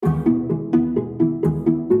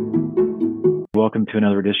Welcome to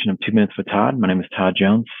another edition of 2 Minutes with Todd. My name is Todd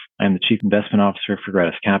Jones. I am the Chief Investment Officer for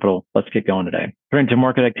Gratis Capital. Let's get going today. Turning to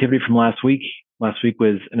market activity from last week. Last week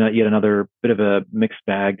was yet another bit of a mixed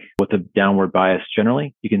bag with a downward bias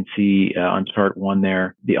generally. You can see on chart 1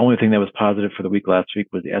 there, the only thing that was positive for the week last week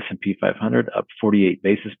was the S&P 500 up 48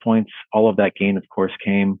 basis points. All of that gain, of course,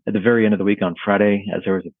 came at the very end of the week on Friday as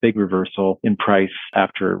there was a big reversal in price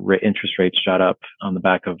after interest rates shot up on the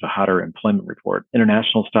back of a hotter employment report.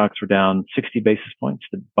 International stocks were down 60 basis points.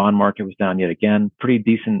 The bond market was down yet again, pretty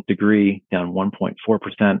decent degree, down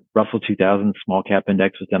 1.4%. Russell 2000 small cap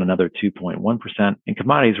index was down another 2.1%. And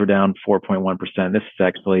commodities were down 4.1%. This is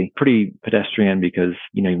actually pretty pedestrian because,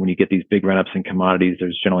 when you get these big run-ups in commodities,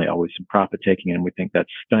 there's generally always some profit taking. And we think that's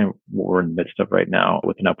kind of what we're in the midst of right now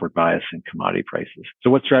with an upward bias in commodity prices. So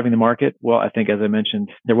what's driving the market? Well, I think, as I mentioned,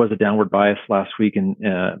 there was a downward bias last week. And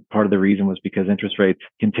part of the reason was because interest rates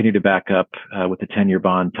continue to back up with the 10-year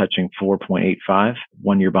bond touching 4.85,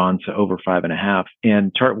 1-year bonds to over 5.5.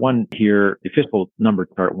 And chart 1 here, the official number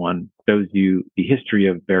chart 1, shows you the history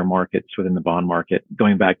of bear markets within the bond market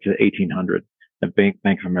going back to 1800. Bank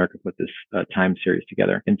of America put this time series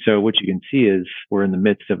together. And so what you can see is we're in the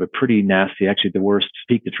midst of a pretty nasty, actually the worst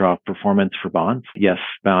peak to trough performance for bonds. Yes,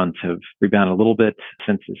 bonds have rebounded a little bit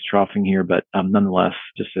since this troughing here, but nonetheless,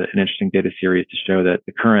 just an interesting data series to show that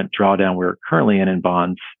the current drawdown we're currently in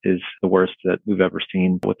bonds is the worst that we've ever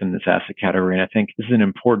seen within this asset category. And I think this is an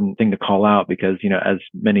important thing to call out because, as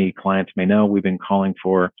many clients may know, we've been calling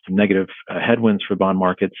for some negative headwinds for bond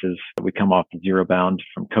markets as we come off the zero bound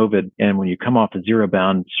from COVID. And when you come off the zero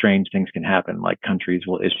bound, strange things can happen, like countries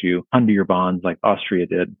will issue 100-year bonds like Austria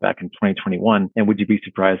did back in 2021. And would you be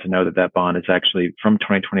surprised to know that that bond is actually from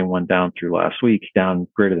 2021 down through last week, down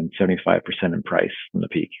greater than 75% in price from the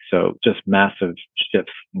peak. So just massive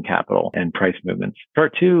shifts in capital and price movements.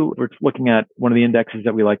 Chart 2, we're looking at one of the indexes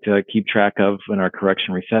that we like to keep track of in our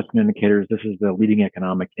correction recession indicators. This is the leading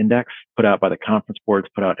economic index put out by the conference boards,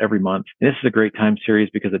 put out every month. And this is a great time series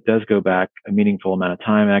because it does go back a meaningful amount of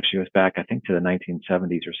time. It actually goes back, I think, to the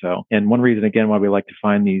 1970s or so. And one reason, again, why we like to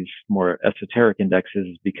find these more esoteric indexes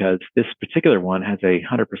is because this particular one has a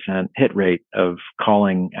 100% hit rate of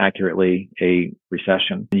calling accurately a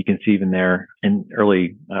recession. You can see even there in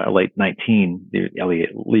late 19, the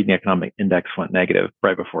leading economic index went negative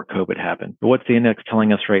right before COVID happened. But what's the index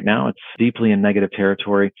telling us right now? It's deeply in negative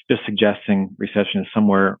territory, just suggesting recession is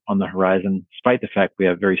somewhere on the horizon, despite the fact we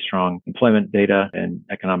have very strong employment data and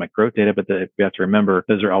economic growth data. But we have to remember,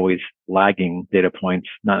 those are always lagging data points,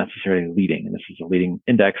 not necessarily leading. And this is a leading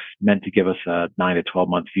index meant to give us a 9 to 12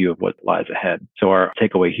 month view of what lies ahead. So our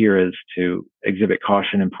takeaway here is to exhibit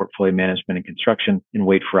caution in portfolio management and construction and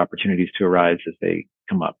wait for opportunities to arise as they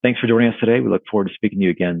come up. Thanks for joining us today. We look forward to speaking to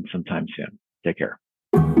you again sometime soon. Take care.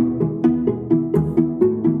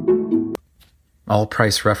 All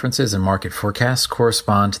price references and market forecasts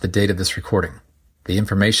correspond to the date of this recording. The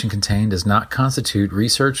information contained does not constitute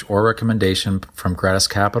research or recommendation from Gratis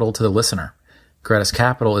Capital to the listener. Gratis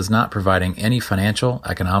Capital is not providing any financial,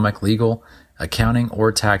 economic, legal, accounting,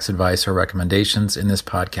 or tax advice or recommendations in this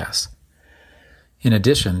podcast. In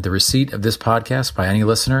addition, the receipt of this podcast by any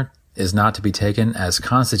listener is not to be taken as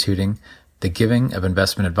constituting the giving of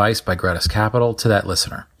investment advice by Gratis Capital to that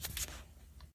listener.